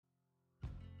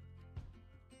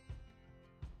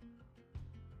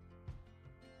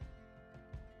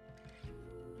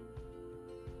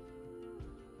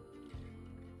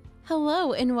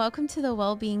Hello, and welcome to the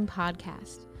Wellbeing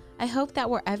Podcast. I hope that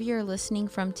wherever you're listening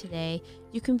from today,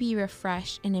 you can be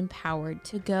refreshed and empowered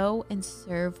to go and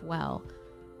serve well.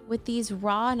 With these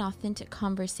raw and authentic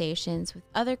conversations with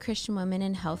other Christian women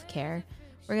in healthcare,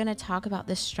 we're going to talk about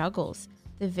the struggles,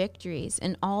 the victories,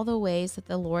 and all the ways that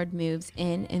the Lord moves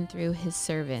in and through his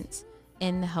servants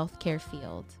in the healthcare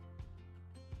field.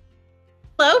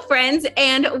 Hello, friends,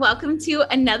 and welcome to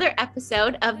another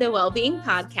episode of the Wellbeing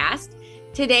Podcast.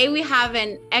 Today we have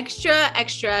an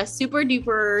extra super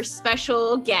duper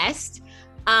special guest.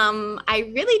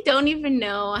 I really don't even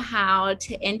know how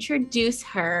to introduce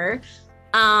her.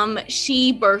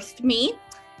 She birthed me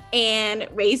and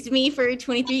raised me for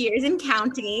 23 years and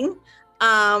counting.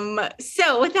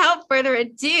 So without further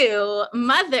ado,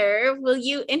 Mother, will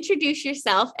you introduce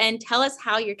yourself and tell us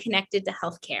how you're connected to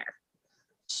healthcare?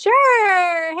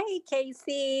 Sure. Hey,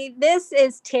 Casey. This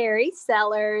is Terri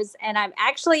Sellers, and I'm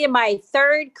actually in my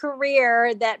third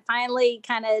career that finally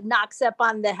kind of knocks up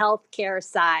on the healthcare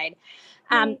side,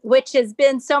 which has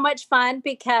been so much fun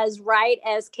because right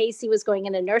as Casey was going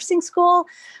into nursing school,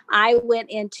 I went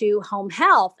into home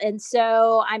health. And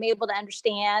so I'm able to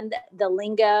understand the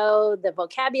lingo, the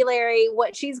vocabulary,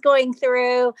 what she's going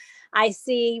through. I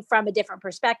see from a different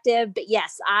perspective. But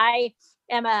yes, I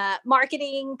am a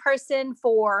marketing person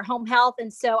for home health.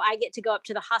 And so I get to go up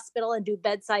to the hospital and do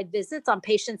bedside visits on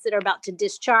patients that are about to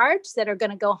discharge, that are going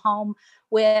to go home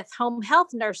with home health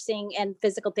nursing and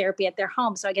physical therapy at their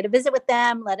home. So I get to visit with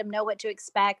them, let them know what to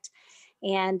expect,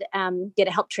 and get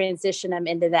to help transition them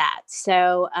into that.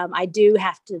 So I do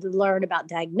have to learn about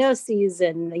diagnoses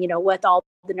and, what all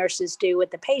the nurses do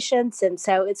with the patients. And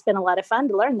so it's been a lot of fun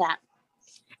to learn that.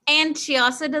 And she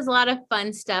also does a lot of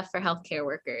fun stuff for healthcare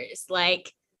workers.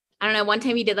 Like, I don't know, one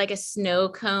time you did like a snow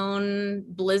cone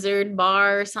blizzard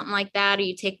bar or something like that, or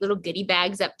you take little goodie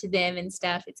bags up to them and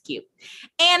stuff. It's cute.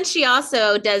 And she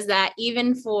also does that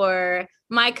even for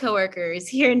my coworkers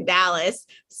here in Dallas.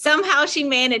 Somehow she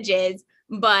manages,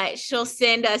 but she'll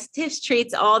send us Tiff's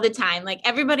treats all the time. Like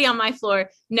everybody on my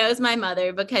floor knows my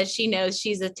mother because she knows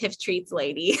she's a Tiff treats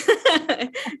lady.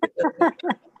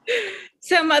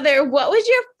 So, Mother, what was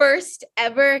your first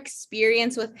ever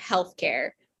experience with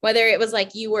healthcare? Whether it was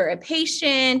like you were a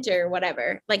patient or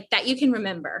whatever, like that you can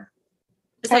remember.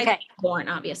 Besides being born,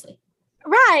 obviously.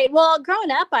 Right. Well,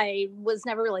 growing up, I was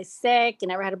never really sick and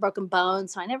never had a broken bone.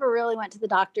 So I never really went to the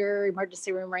doctor,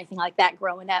 emergency room or anything like that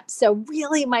growing up. So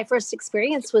really my first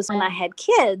experience was when I had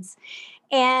kids.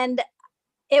 And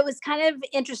it was kind of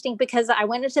interesting because I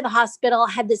went into the hospital,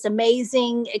 had this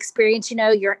amazing experience.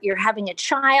 You're having a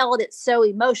child. It's so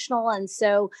emotional and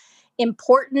so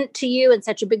important to you and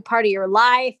such a big part of your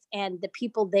life. And the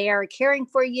people there are caring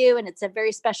for you. And it's a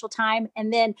very special time.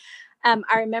 And then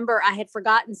I remember I had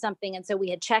forgotten something. And so we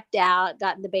had checked out,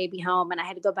 gotten the baby home, and I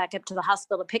had to go back up to the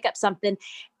hospital to pick up something.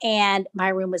 And my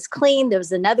room was clean. There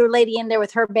was another lady in there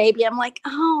with her baby. I'm like,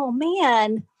 oh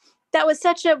man, that was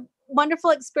such a wonderful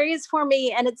experience for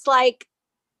me. And it's like,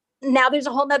 now there's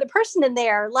a whole nother person in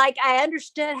there. Like I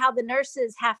understood how the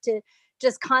nurses have to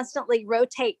just constantly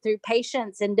rotate through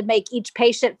patients and to make each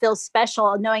patient feel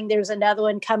special, knowing there's another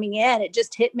one coming in. It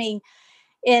just hit me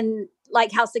in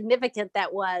like how significant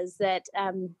that was, that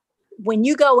when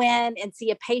you go in and see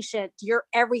a patient, you're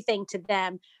everything to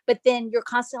them, but then you're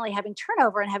constantly having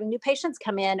turnover and having new patients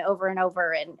come in over and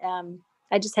over. And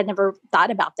I just had never thought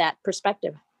about that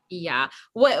perspective. Yeah.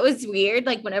 What was weird,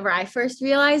 like whenever I first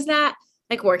realized that,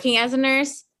 like working as a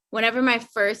nurse, whenever my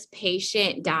first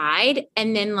patient died,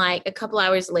 and then like a couple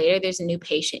hours later, there's a new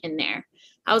patient in there.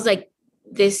 I was like,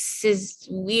 this is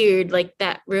weird. Like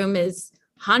that room is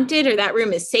haunted or that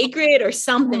room is sacred or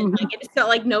something. Mm-hmm. Like it felt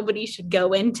like nobody should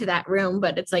go into that room,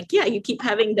 but it's like, yeah, you keep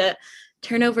having to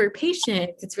turn over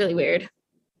patients. It's really weird.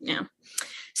 Yeah.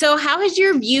 So how has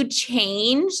your view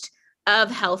changed of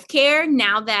healthcare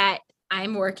now that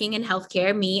I'm working in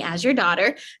healthcare, me as your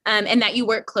daughter, and that you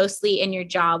work closely in your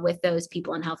job with those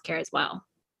people in healthcare as well?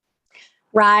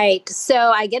 Right. So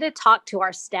I get to talk to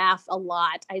our staff a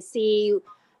lot. I see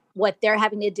what they're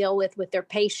having to deal with their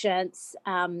patients,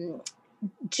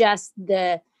 just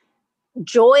the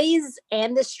joys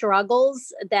and the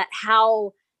struggles, that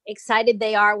how excited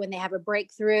they are when they have a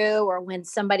breakthrough or when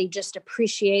somebody just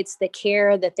appreciates the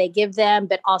care that they give them,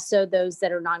 but also those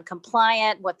that are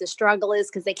non-compliant, what the struggle is,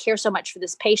 because they care so much for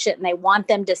this patient and they want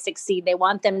them to succeed. They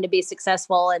want them to be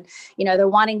successful. And, they're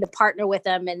wanting to partner with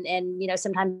them. And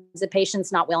sometimes the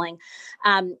patient's not willing.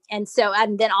 And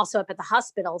then also up at the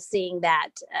hospital, seeing that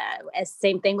as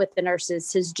same thing with the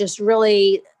nurses has just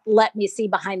really let me see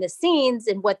behind the scenes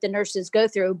and what the nurses go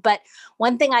through. But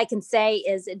one thing I can say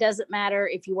is it doesn't matter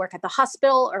if you work at the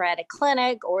hospital or at a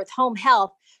clinic or with home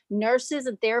health, nurses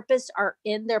and therapists are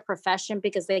in their profession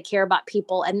because they care about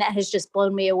people. And that has just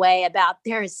blown me away about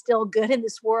there is still good in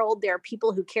this world. There are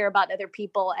people who care about other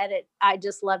people. And I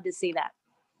just love to see that.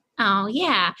 Oh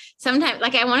yeah. Sometimes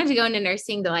like I wanted to go into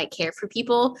nursing to like care for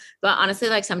people, but honestly,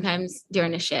 like sometimes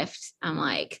during a shift, I'm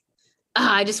like, oh,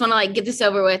 I just want to like get this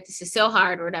over with. This is so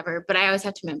hard or whatever. But I always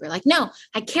have to remember like, no,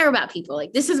 I care about people.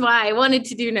 Like this is why I wanted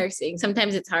to do nursing.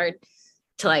 Sometimes it's hard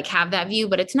to like have that view,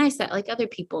 but it's nice that like other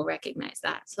people recognize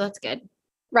that. So that's good.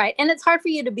 Right. And it's hard for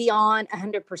you to be on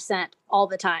 100% all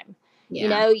the time. Yeah. You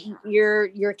know,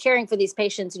 you're caring for these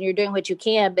patients and you're doing what you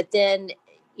can, but then,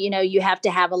 you know, you have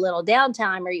to have a little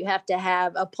downtime or you have to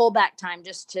have a pullback time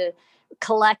just to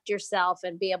collect yourself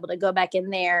and be able to go back in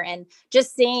there. And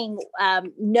just seeing,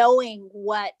 knowing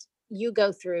what you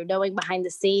go through, knowing behind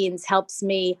the scenes helps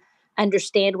me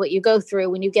understand what you go through.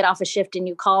 When you get off a shift and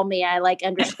you call me, I like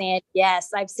understand.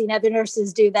 Yes, I've seen other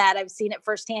nurses do that. I've seen it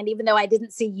firsthand. Even though I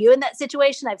didn't see you in that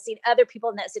situation, I've seen other people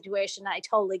in that situation. I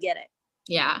totally get it.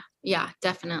 Yeah,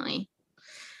 definitely.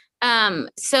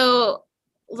 So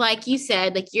like you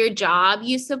said, like your job,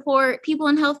 you support people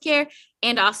in healthcare,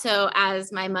 and also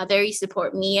as my mother, you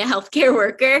support me, a healthcare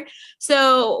worker.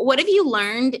 So what have you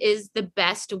learned is the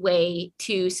best way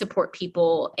to support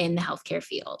people in the healthcare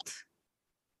field?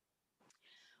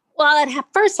 Well, I'd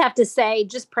first have to say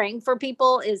just praying for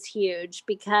people is huge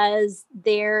because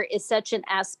there is such an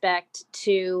aspect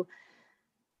to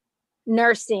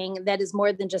nursing that is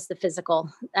more than just the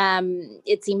physical.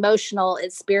 It's emotional,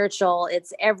 it's spiritual,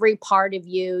 it's every part of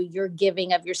you. You're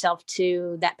giving of yourself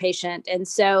to that patient. And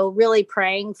so really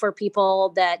praying for people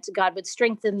that God would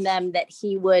strengthen them, that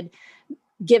he would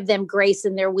give them grace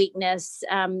in their weakness,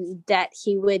 that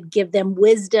he would give them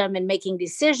wisdom in making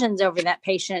decisions over that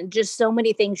patient. Just so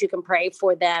many things you can pray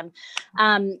for them.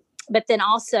 But then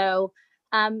also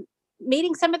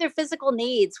meeting some of their physical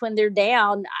needs when they're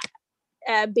down.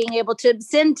 Being able to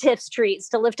send TIFs treats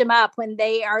to lift them up when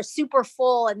they are super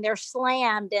full and they're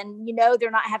slammed and, you know, they're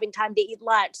not having time to eat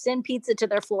lunch, send pizza to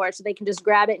their floor so they can just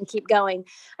grab it and keep going.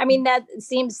 I mean, that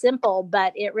seems simple,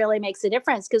 but it really makes a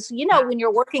difference because, you know, when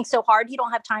you're working so hard, you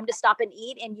don't have time to stop and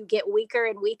eat and you get weaker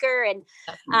and weaker. And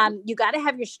you got to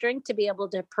have your strength to be able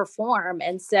to perform.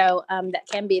 And so that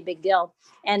can be a big deal.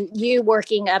 And you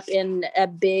working up in a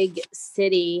big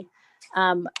city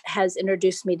has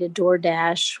introduced me to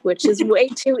DoorDash, which is way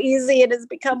too easy and has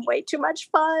become way too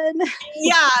much fun.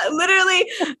 Yeah,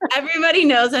 literally everybody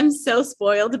knows I'm so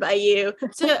spoiled by you.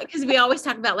 So, because we always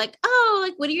talk about like, oh,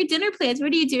 like, what are your dinner plans?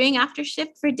 What are you doing after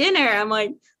shift for dinner? I'm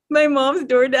like, my mom's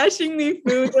door dashing me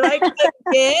food. They're like,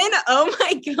 again? Oh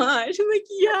my gosh. I'm like,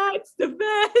 yeah, it's the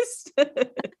best.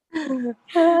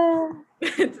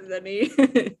 It's funny.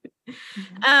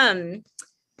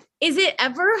 Is it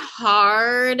ever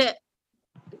hard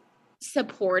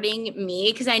supporting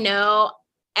me? Because I know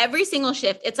every single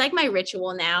shift, it's like my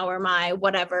ritual now or my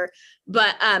whatever.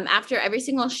 But after every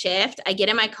single shift, I get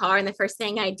in my car and the first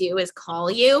thing I do is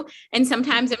call you. And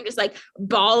sometimes I'm just like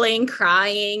bawling,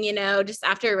 crying, you know, just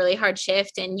after a really hard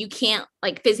shift. And you can't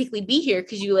like physically be here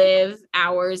because you live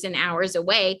hours and hours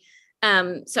away.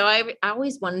 So I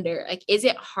always wonder, like, is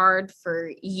it hard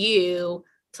for you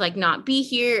to like not be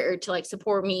here or to like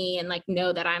support me and like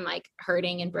know that I'm like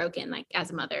hurting and broken like as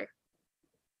a mother?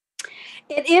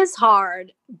 It is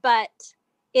hard, but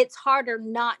it's harder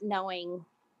not knowing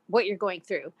what you're going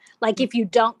through. Like if you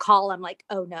don't call, I'm like,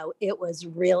 oh no, it was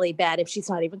really bad if she's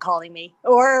not even calling me,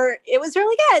 or it was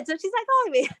really good, so she's not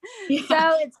calling me. Yeah.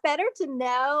 So it's better to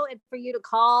know and for you to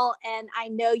call. And I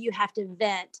know you have to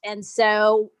vent. And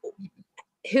so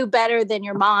who better than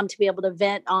your mom to be able to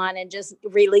vent on and just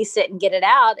release it and get it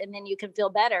out, and then you can feel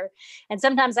better. And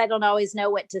sometimes I don't always know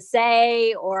what to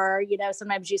say, or, you know,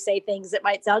 sometimes you say things that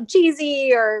might sound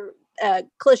cheesy or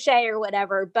cliche or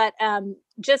whatever, but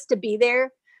just to be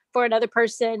there for another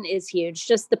person is huge.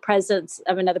 Just the presence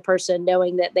of another person,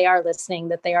 knowing that they are listening,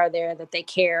 that they are there, that they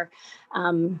care,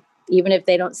 even if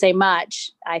they don't say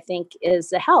much, I think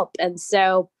is a help. And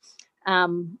so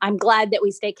I'm glad that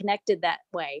we stay connected that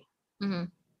way. Mm-hmm.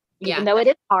 Yeah. Even though it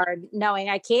is hard knowing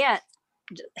I can't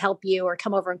help you or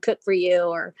come over and cook for you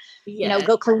or, you know,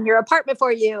 go clean your apartment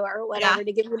for you or whatever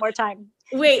to give you more time.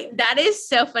 Wait, that is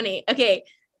so funny. Okay.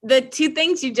 The two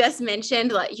things you just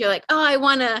mentioned, like you're like, oh, I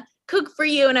want to cook for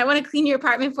you and I want to clean your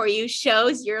apartment for you,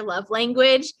 shows your love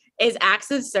language is acts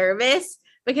of service.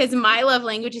 Because my love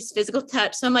language is physical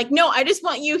touch. So I'm like, no, I just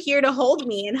want you here to hold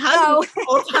me and hug me the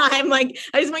whole time. Like,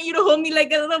 I just want you to hold me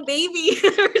like a little baby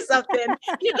or something. And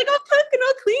you're like, I'll cook and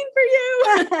I'll clean for you.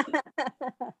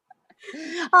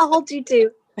 I'll hold you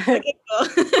too. Okay, cool.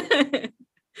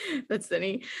 That's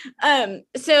funny.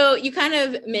 So you kind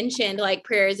of mentioned like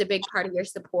prayer is a big part of your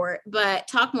support, but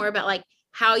talk more about like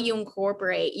how you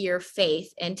incorporate your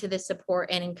faith into the support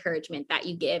and encouragement that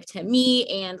you give to me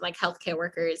and like healthcare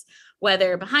workers,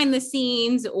 whether behind the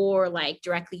scenes or like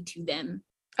directly to them.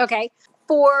 Okay.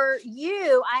 For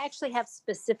you, I actually have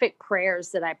specific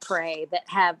prayers that I pray that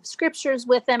have scriptures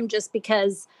with them, just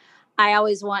because I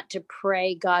always want to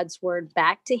pray God's word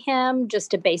back to him,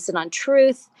 just to base it on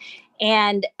truth.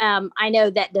 And I know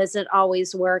that doesn't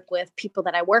always work with people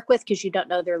that I work with, because you don't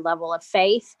know their level of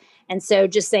faith. And so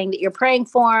just saying that you're praying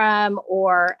for them,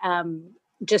 or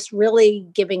just really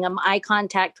giving them eye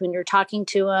contact when you're talking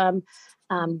to them,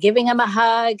 giving them a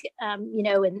hug,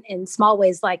 in small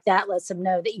ways like that, lets them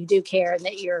know that you do care and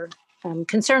that you're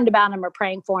concerned about them or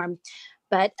praying for them.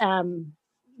 But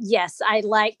yes, I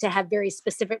like to have very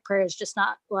specific prayers, just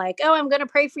not like, oh, I'm going to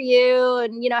pray for you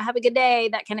and, have a good day,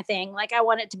 that kind of thing. Like, I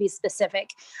want it to be specific.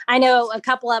 I know a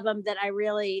couple of them that I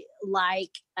really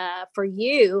like for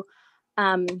you.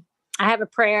 I have a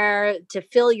prayer to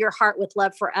fill your heart with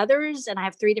love for others. And I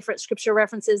have 3 different scripture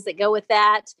references that go with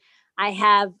that. I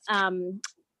have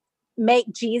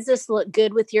make Jesus look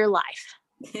good with your life,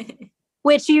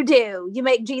 which you do. You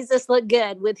make Jesus look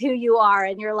good with who you are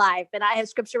in your life. And I have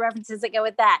scripture references that go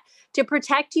with that. To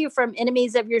protect you from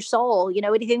enemies of your soul,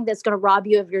 anything that's going to rob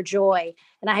you of your joy.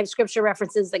 And I have scripture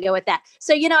references that go with that.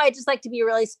 So, I just like to be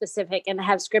really specific and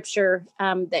have scripture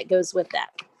that goes with that.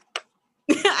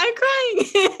 I'm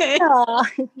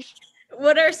crying.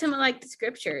 What are some of like the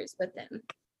scriptures with them?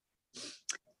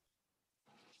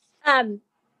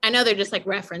 I know they're just like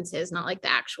references, not like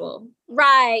the actual.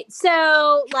 Right.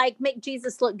 So like make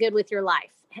Jesus look good with your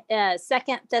life. 2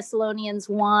 Thessalonians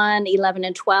 1, 11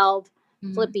 and 12,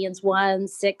 Philippians 1,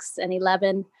 6 and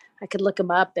 11. I could look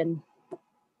them up and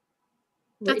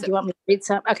do you want me to read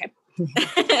some? Okay.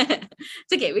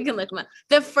 It's okay. We can look them up.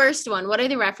 The first one, what are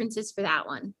the references for that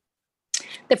one?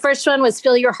 The first one was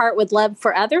fill your heart with love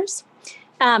for others.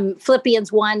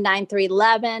 Philippians 1, 9 through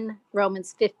 11,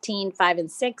 Romans 15, 5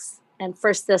 and 6. And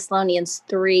 1 Thessalonians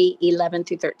 3, 11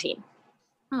 through 13.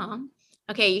 Oh,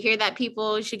 okay. You hear that,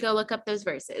 people? You should go look up those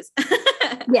verses.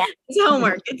 Yeah. It's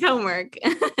homework. It's homework.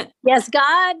 Yes,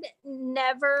 God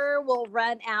never will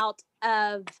run out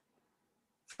of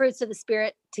fruits of the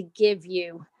Spirit to give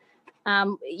you.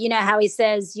 You know how he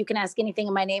says, you can ask anything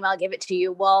in my name, I'll give it to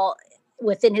you. Well,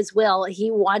 within his will,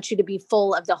 he wants you to be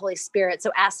full of the Holy Spirit.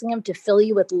 So asking him to fill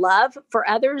you with love for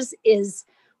others is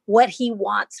what he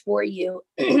wants for you.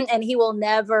 And he will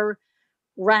never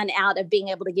run out of being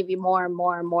able to give you more and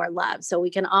more and more love. So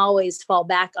we can always fall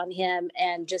back on him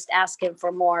and just ask him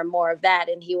for more and more of that,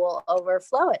 and he will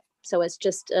overflow it. So it's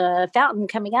just a fountain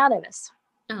coming out of us.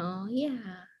 Oh, yeah.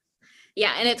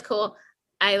 Yeah. And it's cool.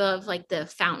 I love like the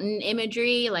fountain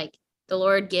imagery, like the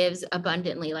Lord gives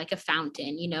abundantly like a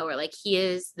fountain, or like he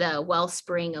is the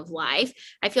wellspring of life.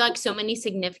 I feel like so many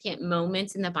significant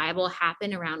moments in the Bible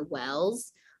happen around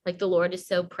wells. Like the Lord is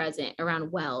so present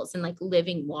around wells and like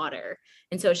living water.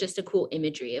 And so it's just a cool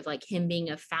imagery of like him being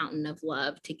a fountain of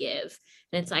love to give.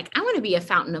 And it's like, I want to be a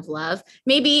fountain of love.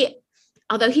 Maybe,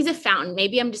 although he's a fountain,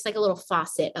 maybe I'm just like a little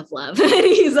faucet of love.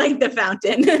 He's like the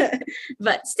fountain,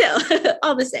 but still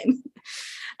all the same.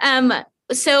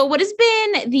 So what has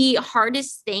been the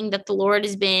hardest thing that the Lord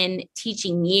has been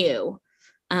teaching you?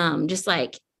 Just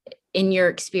like in your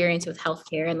experience with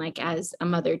healthcare and like as a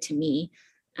mother to me,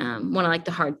 one of like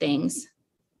the hard things.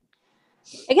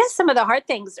 I guess some of the hard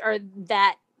things are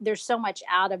that there's so much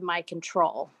out of my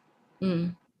control.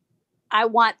 I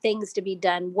want things to be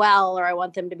done well, or I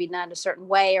want them to be done a certain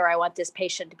way, or I want this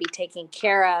patient to be taken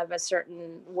care of a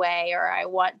certain way, or I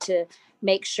want to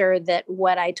make sure that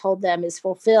what I told them is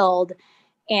fulfilled.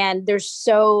 And there's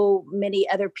so many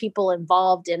other people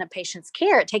involved in a patient's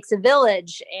care. It takes a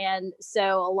village. And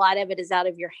so a lot of it is out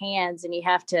of your hands, and you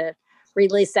have to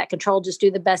release that control, just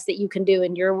do the best that you can do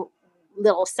in your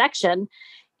little section.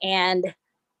 And,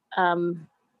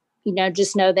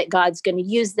 just know that God's going to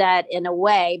use that in a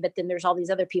way, but then there's all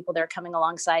these other people that are coming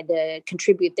alongside to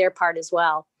contribute their part as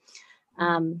well.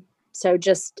 So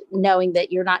just knowing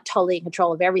that you're not totally in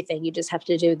control of everything, you just have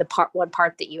to do the one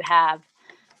part that you have.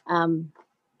 That's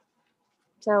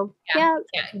kind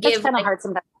of hard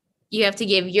sometimes. You have to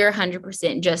give your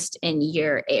 100% just in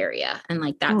your area. And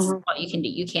like, that's all you can do.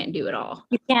 You can't do it all.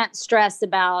 You can't stress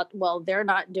about, well, they're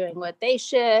not doing what they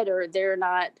should, or they're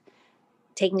not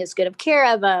taking as good of care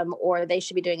of them, or they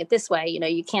should be doing it this way.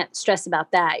 You can't stress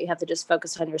about that. You have to just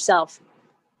focus on yourself.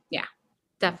 Yeah,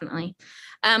 definitely.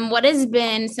 What has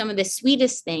been some of the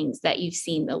sweetest things that you've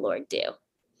seen the Lord do?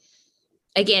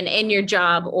 Again, in your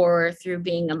job or through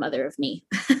being a mother of me?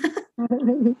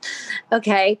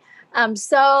 Okay.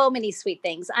 So many sweet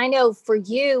things. I know for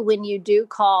you, when you do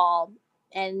call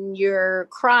and you're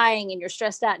crying and you're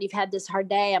stressed out and you've had this hard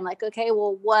day, I'm like, okay,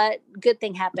 well, what good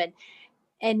thing happened?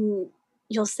 And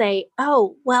you'll say,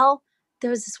 oh, well, there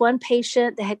was this one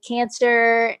patient that had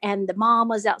cancer and the mom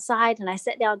was outside and I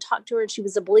sat down and talked to her and she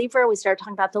was a believer. We started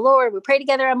talking about the Lord. We prayed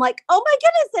together. I'm like, oh my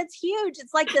goodness, that's huge.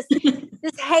 It's like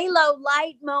this halo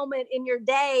light moment in your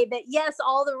day that, yes,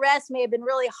 all the rest may have been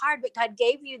really hard, but God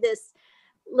gave you this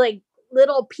like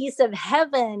little piece of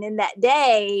heaven in that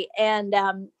day, and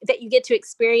that you get to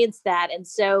experience that. And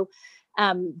so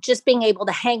just being able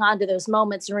to hang on to those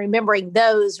moments and remembering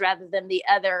those rather than the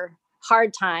other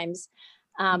hard times.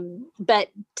 But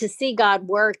to see God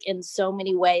work in so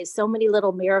many ways, so many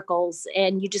little miracles,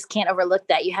 and you just can't overlook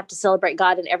that. You have to celebrate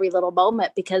God in every little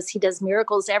moment because he does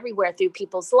miracles everywhere through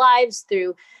people's lives,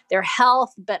 through their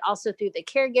health, but also through the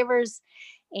caregivers.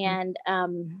 And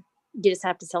you just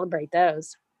have to celebrate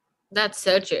those. That's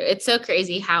so true. It's so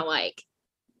crazy how like,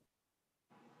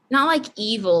 not like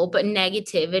evil, but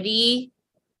negativity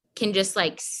can just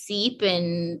like seep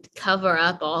and cover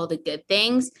up all the good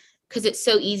things. Cause it's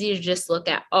so easy to just look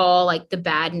at all like the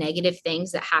bad negative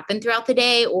things that happen throughout the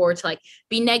day, or to like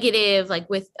be negative, like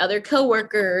with other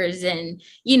coworkers and,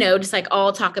 you know, just like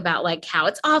all talk about like how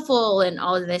it's awful and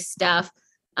all of this stuff.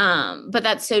 But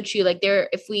that's so true. Like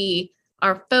if we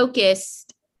are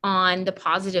focused on the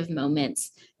positive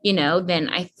moments, you know, then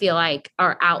I feel like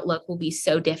our outlook will be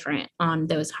so different on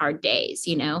those hard days,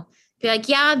 you know, be like,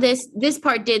 yeah, this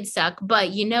part did suck, but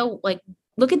you know, like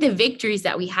look at the victories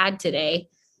that we had today.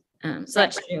 So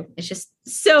that's true. It's just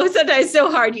sometimes so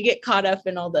hard. You get caught up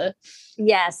in all the.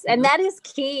 Yes. And that is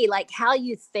key. Like how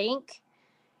you think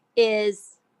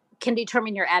can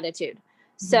determine your attitude.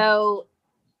 Mm-hmm. So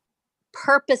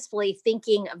purposefully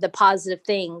thinking of the positive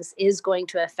things is going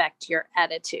to affect your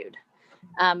attitude.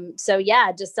 So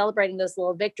yeah, just celebrating those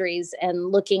little victories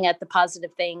and looking at the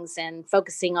positive things and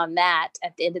focusing on that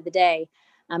at the end of the day,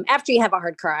 after you have a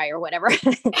hard cry or whatever.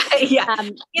 Yeah.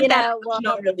 You know,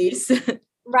 release.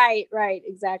 Right,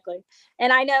 exactly.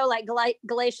 And I know like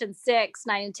Galatians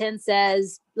 6:9-10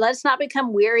 says, let us not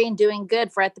become weary in doing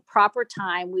good, for at the proper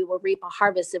time we will reap a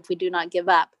harvest if we do not give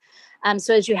up.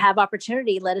 So as you have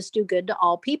opportunity, let us do good to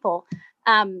all people.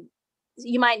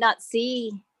 You might not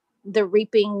see the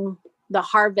reaping the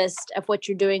harvest of what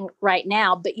you're doing right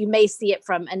now, but you may see it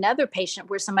from another patient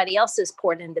where somebody else has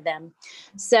poured into them.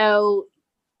 So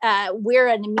we're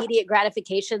an immediate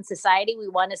gratification society. We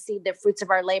want to see the fruits of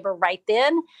our labor right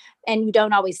then. And you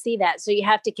don't always see that. So you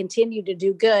have to continue to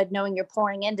do good, knowing you're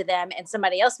pouring into them, and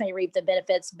somebody else may reap the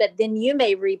benefits, but then you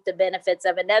may reap the benefits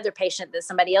of another patient that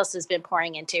somebody else has been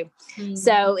pouring into. Mm-hmm.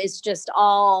 So it's just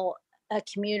all a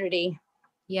community.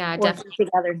 Yeah, definitely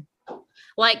together.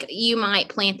 Like you might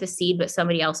plant the seed, but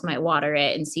somebody else might water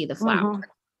it and see the flower.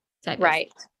 Mm-hmm.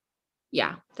 Right.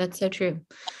 Yeah, that's so true.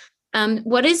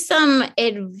 What is some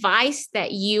advice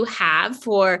that you have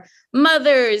for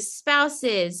mothers,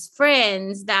 spouses,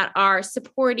 friends that are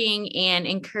supporting and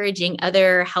encouraging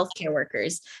other healthcare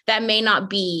workers that may not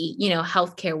be, you know,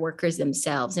 healthcare workers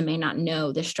themselves and may not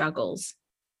know the struggles?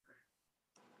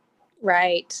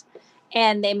 Right.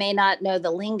 And they may not know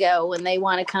the lingo when they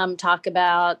want to come talk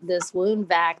about this wound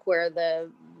vac where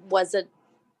wasn't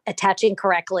attaching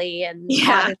correctly. And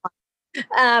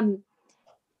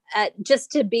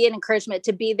just to be an encouragement,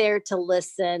 to be there, to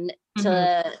listen, mm-hmm.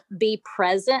 to be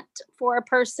present for a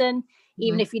person,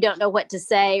 even mm-hmm. if you don't know what to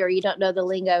say or you don't know the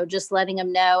lingo, just letting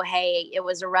them know, hey, it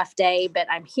was a rough day, but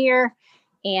I'm here.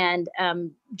 And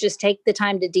just take the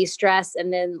time to de-stress,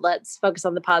 and then let's focus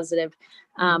on the positive.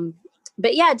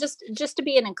 But yeah, just to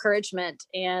be an encouragement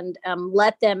and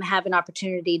let them have an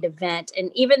opportunity to vent.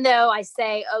 And even though I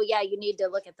say, oh yeah, you need to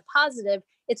look at the positive,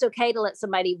 it's okay to let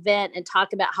somebody vent and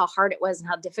talk about how hard it was and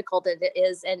how difficult it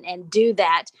is, and do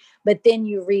that. But then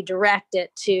you redirect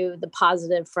it to the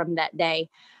positive from that day.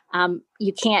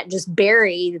 You can't just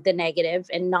bury the negative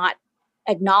and not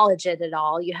acknowledge it at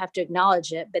all. You have to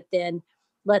acknowledge it, but then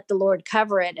let the Lord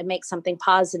cover it and make something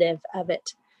positive of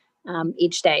it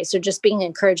each day. So just being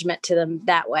encouragement to them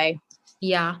that way.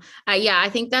 Yeah. I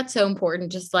think that's so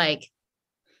important. Just like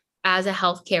as a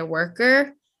healthcare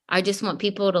worker, I just want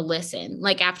people to listen.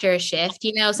 Like after a shift,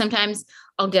 you know, sometimes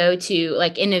I'll go to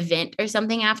like an event or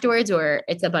something afterwards, or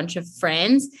it's a bunch of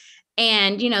friends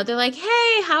and, you know, they're like,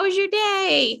 hey, how was your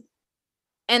day?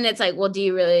 And it's like, well, do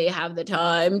you really have the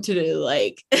time to do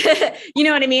like, you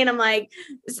know what I mean? I'm like,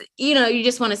 you know, you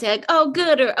just want to say like, oh,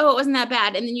 good. Or, oh, it wasn't that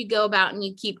bad. And then you go about and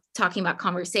you keep talking about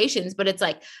conversations, but it's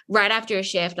like right after a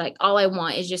shift, like all I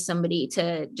want is just somebody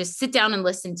to just sit down and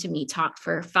listen to me talk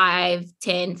for 5,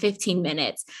 10, 15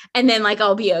 minutes. And then like,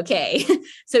 I'll be okay.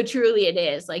 So truly it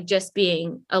is like just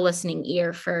being a listening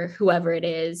ear for whoever it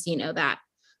is, you know, that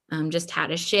just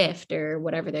had a shift or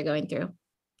whatever they're going through.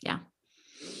 Yeah.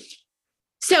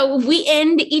 So we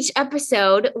end each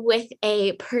episode with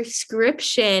a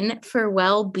prescription for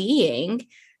well-being.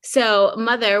 So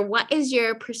Mother, what is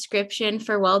your prescription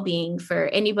for well-being for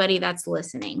anybody that's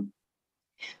listening?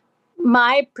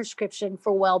 My prescription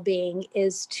for well-being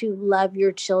is to love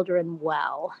your children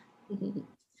well,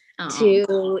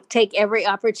 to take every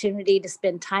opportunity to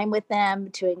spend time with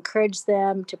them, to encourage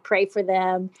them, to pray for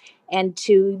them, and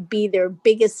to be their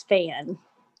biggest fan.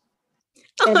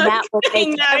 And that will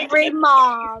make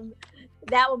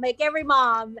every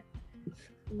mom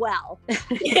well.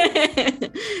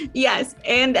 Yes.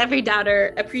 And every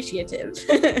daughter appreciative.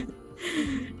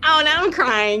 Oh, now I'm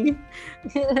crying.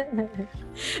 Okay.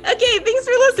 Thanks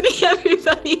for listening,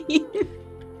 everybody.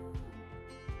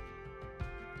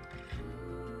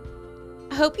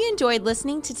 I hope you enjoyed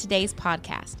listening to today's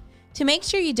podcast. To make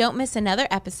sure you don't miss another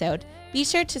episode, be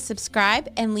sure to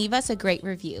subscribe and leave us a great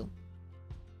review.